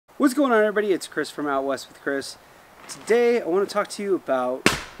What's going on, everybody? It's Chris from Out West with Chris. Today I want to talk to you about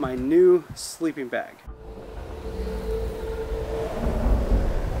my new sleeping bag.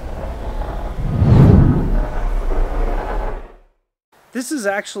 This is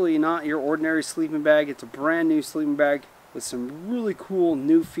actually not your ordinary sleeping bag. It's a brand new sleeping bag with some really cool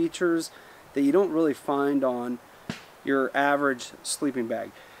new features that you don't really find on your average sleeping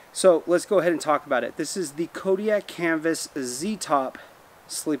bag. So let's go ahead and talk about it. This is the Kodiak Canvas Z-Top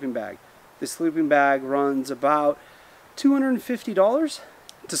sleeping bag. This sleeping bag runs about $250.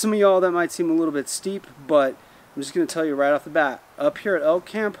 To some of y'all that might seem a little bit steep, but I'm just going to tell you right off the bat, up here at elk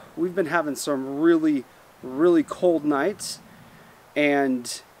camp we've been having some really cold nights,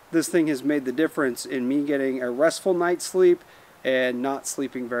 and this thing has made the difference in me getting a restful night's sleep and not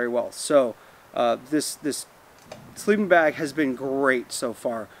sleeping very well. So this sleeping bag has been great so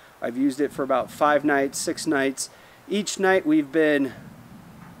far. I've used it for about 5 nights, 6 nights. Each night we've been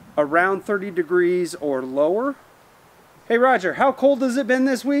around 30 degrees or lower. Hey Roger, how cold has it been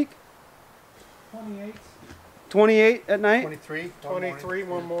this week? 28. 28 at night? 23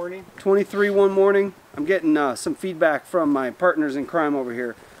 one morning. 23 one morning. I'm getting some feedback from my partners in crime over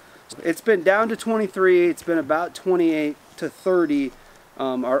here. It's been down to 23. It's been about 28 to 30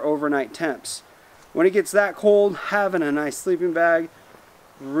 our overnight temps. When it gets that cold, having a nice sleeping bag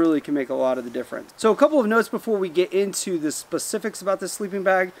really can make a lot of the difference. So a couple of notes before we get into the specifics about this sleeping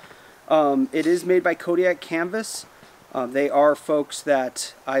bag. It is made by Kodiak Canvas. They are folks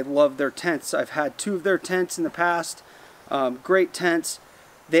that I love their tents. I've had 2 of their tents in the past. Great tents.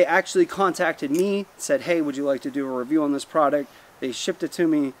 They actually contacted me, said, hey, would you like to do a review on this product? They shipped it to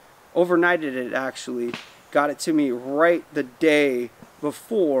me, overnighted it actually, got it to me right the day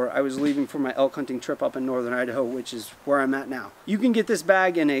before I was leaving for my elk hunting trip up in northern Idaho, which is where I'm at now. You can get this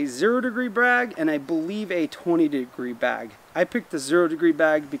bag in a 0-degree bag and I believe a 20-degree bag. I picked the 0-degree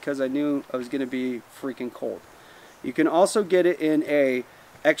bag because I knew I was going to be freaking cold. You can also get it in a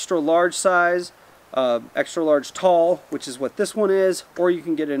extra large size, extra large tall, which is what this one is, or you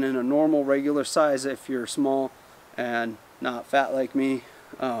can get it in a normal regular size if you're small and not fat like me,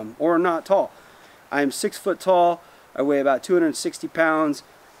 or not tall. I am 6 foot tall. I weigh about 260 pounds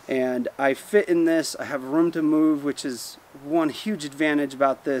and I fit in this. I have room to move, which is one huge advantage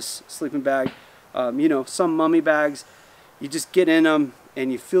about this sleeping bag. You know, some mummy bags, you just get in them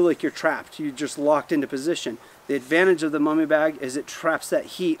and you feel like you're trapped. You're just locked into position. The advantage of the mummy bag is it traps that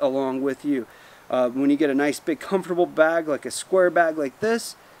heat along with you. When you get a nice big comfortable bag, like a square bag like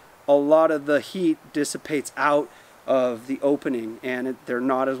this, a lot of the heat dissipates out of the opening and they're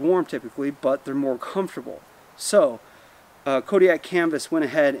not as warm typically, but they're more comfortable. So Kodiak Canvas went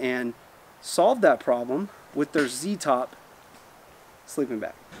ahead and solved that problem with their Z-Top sleeping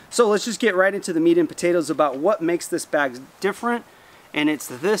bag. So let's just get right into the meat and potatoes about what makes this bag different, and it's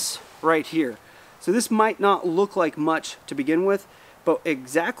this right here. So this might not look like much to begin with, but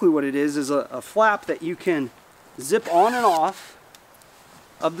exactly what it is a flap that you can zip on and off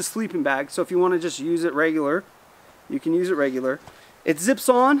of the sleeping bag. So if you want to just use it regular, you can use it regular. It zips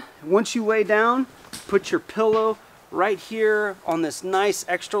on. Once you lay down, put your pillow right here on this nice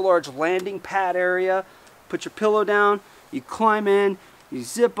extra large landing pad area. Put your pillow down, you climb in, you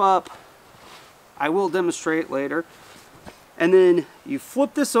zip up. I will demonstrate later. And then you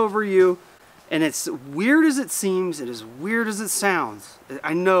flip this over you, and it's weird as it seems, it is weird as it sounds.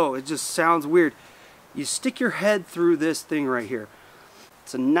 I know, it just sounds weird. You stick your head through this thing right here.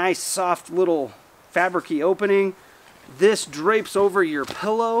 It's a nice soft little fabric-y opening. This drapes over your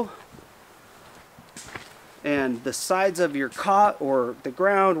pillow and the sides of your cot or the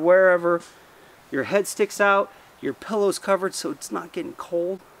ground, wherever. Your head sticks out, your pillow's covered so it's not getting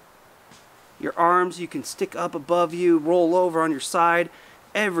cold. Your arms, you can stick up above you, roll over on your side.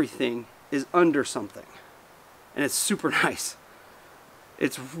 Everything is under something. And it's super nice.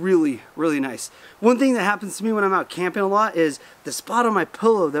 It's really nice. One thing that happens to me when I'm out camping a lot is the spot on my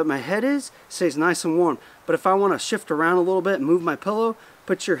pillow that my head is stays nice and warm. But if I want to shift around a little bit and move my pillow,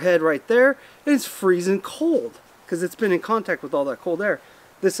 put your head right there, and it's freezing cold because it's been in contact with all that cold air.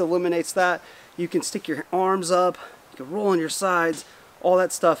 This eliminates that. You can stick your arms up, you can roll on your sides, all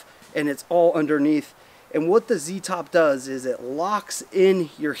that stuff, and it's all underneath. And what the Z-Top does is it locks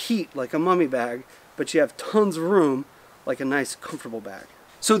in your heat like a mummy bag, but you have tons of room like a nice comfortable bag.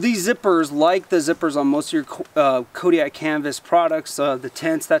 So these zippers, like the zippers on most of your Kodiak Canvas products, the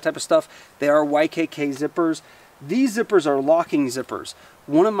tents, that type of stuff, they are YKK zippers. These zippers are locking zippers.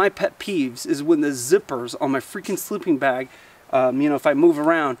 One of my pet peeves is when the zippers on my freaking sleeping bag, you know, if I move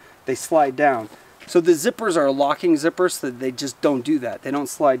around, they slide down. So the zippers are locking zippers, so they just don't do that. They don't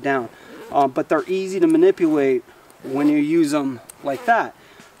slide down. But they're easy to manipulate when you use them like that.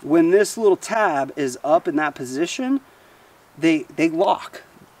 when this little tab is up in that position, they lock.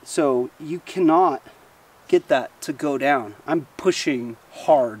 So you cannot get that to go down. I'm pushing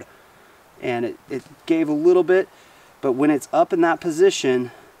hard and it gave a little bit, but when it's up in that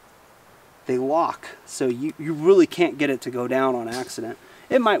position, they lock. So you really can't get it to go down on accident.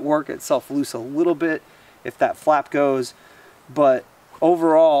 It might work itself loose a little bit if that flap goes, but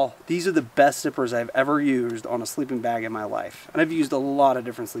overall, these are the best zippers I've ever used on a sleeping bag in my life. And I've used a lot of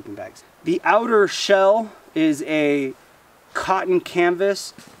different sleeping bags. The outer shell is a cotton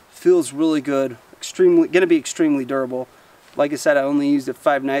canvas. Feels really good. Gonna be extremely durable. Like I said, I only used it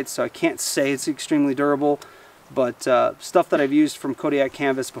 5 nights, so I can't say it's extremely durable. But stuff that I've used from Kodiak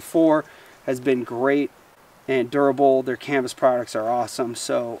Canvas before has been great and durable. Their canvas products are awesome.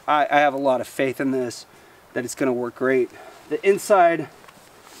 So I have a lot of faith in this, that it's gonna work great. The inside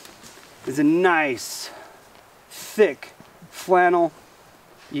is a nice, thick flannel.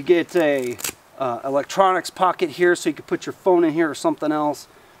 You get a electronics pocket here, so you can put your phone in here or something else,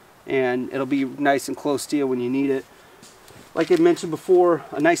 and it'll be nice and close to you when you need it. Like I mentioned before,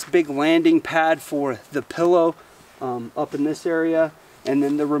 a nice big landing pad for the pillow up in this area, and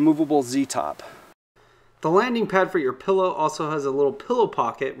then the removable Z-top. The landing pad for your pillow also has a little pillow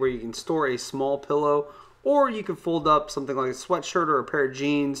pocket where you can store a small pillow, or you can fold up something like a sweatshirt or a pair of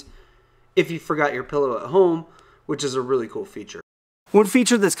jeans if you forgot your pillow at home, which is a really cool feature. One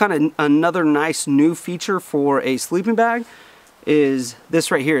feature that's kind of another nice new feature for a sleeping bag is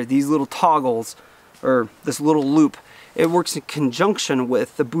this right here, these little toggles, or this little loop. It works in conjunction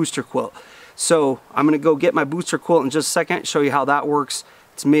with the booster quilt. So I'm gonna go get my booster quilt in just a second, show you how that works.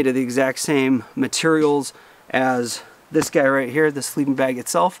 It's made of the exact same materials as this guy right here, the sleeping bag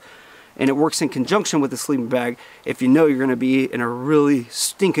itself. And it works in conjunction with the sleeping bag if you know you're gonna be in a really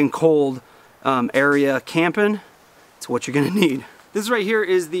stinking cold area camping. It's what you're gonna need. This right here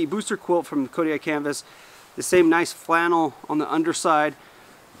is the booster quilt from Kodiak Canvas. The same nice flannel on the underside,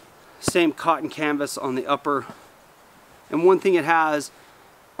 same cotton canvas on the upper. And one thing it has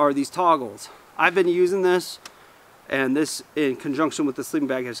are these toggles. I've been using this, and this in conjunction with the sleeping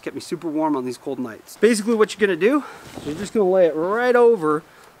bag has kept me super warm on these cold nights. Basically what you're gonna do is you're just gonna lay it right over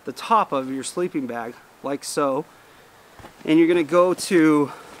the top of your sleeping bag, like so. And you're gonna go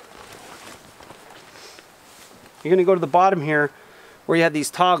to the bottom here where you have these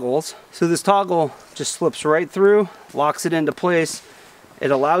toggles. So this toggle just slips right through, locks it into place.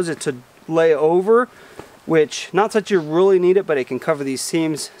 It allows it to lay over, which, not that you really need it, but it can cover these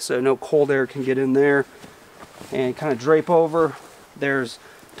seams so no cold air can get in there, and kind of drape over. There's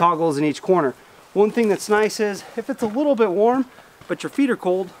toggles in each corner. One thing that's nice is if it's a little bit warm but your feet are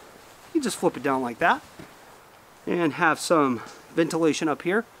cold, you just flip it down like that and have some ventilation up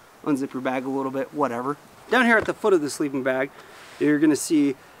here. Unzip your bag a little bit, whatever. Down here at the foot of the sleeping bag, you're gonna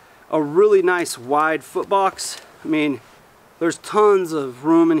see a really nice wide foot box. I mean, there's tons of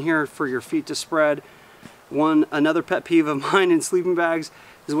room in here for your feet to spread. Another pet peeve of mine in sleeping bags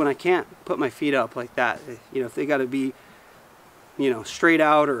is when I can't put my feet up like that. You know, if they gotta be, you know, straight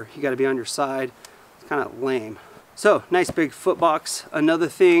out, or you gotta be on your side, it's kind of lame. So, nice big foot box. Another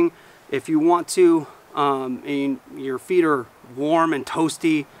thing, if you want to, and your feet are warm and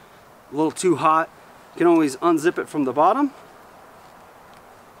toasty, a little too hot, you can always unzip it from the bottom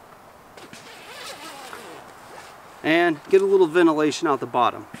and get a little ventilation out the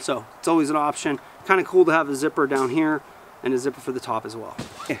bottom. So it's always an option. Kind of cool to have a zipper down here and a zipper for the top as well.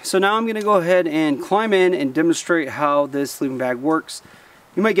 Okay, so now I'm gonna go ahead and climb in and demonstrate how this sleeping bag works.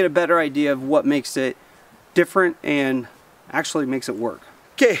 You might get a better idea of what makes it different and actually makes it work.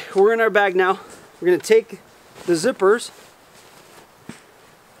 Okay, we're in our bag now. We're gonna take the zippers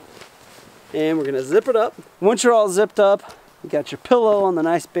and we're gonna zip it up. Once you're all zipped up, you got your pillow on the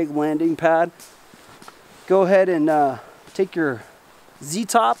nice big landing pad. Go ahead and take your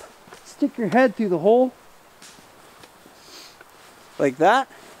Z-top, stick your head through the hole like that.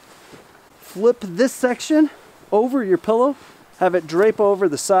 Flip this section over your pillow, have it drape over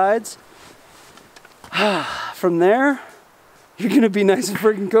the sides. From there, you're gonna be nice and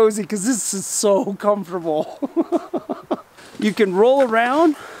freaking cozy because this is so comfortable. You can roll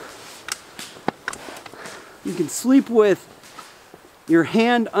around. You can sleep with your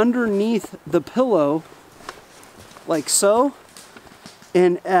hand underneath the pillow like so,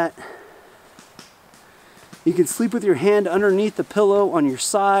 and you can sleep with your hand underneath the pillow on your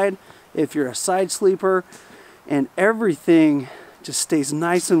side if you're a side sleeper, and everything just stays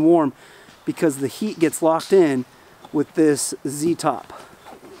nice and warm because the heat gets locked in with this Z-top.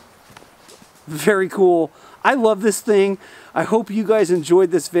 Very cool. I love this thing. I hope you guys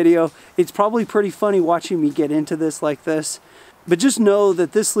enjoyed this video. It's probably pretty funny watching me get into this like this. But just know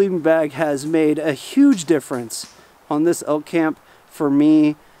that this sleeping bag has made a huge difference on this elk camp for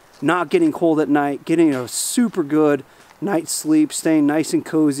me. Not getting cold at night, getting a super good night's sleep, staying nice and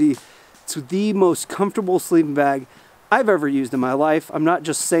cozy. It's the most comfortable sleeping bag I've ever used in my life. I'm not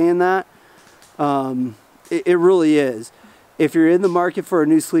just saying that. It really is. If you're in the market for a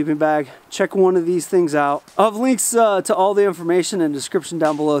new sleeping bag, check one of these things out. I'll have links to all the information in the description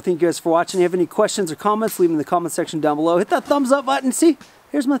down below. Thank you guys for watching. If you have any questions or comments, leave them in the comment section down below. Hit that thumbs up button. See,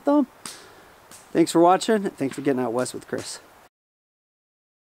 here's my thumb. Thanks for watching. Thanks for getting out west with Chris.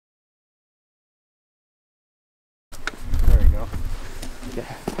 There you go. Okay,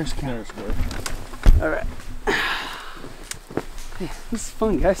 there's the camera. There's good. All right. Hey, this is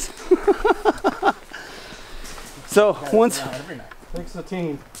fun, guys. So once Thanks the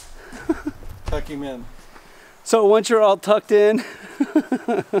team. Tuck him in. So once you're all tucked in,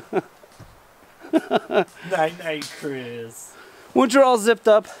 Night, night, Chris. once you're all zipped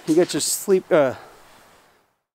up, you got your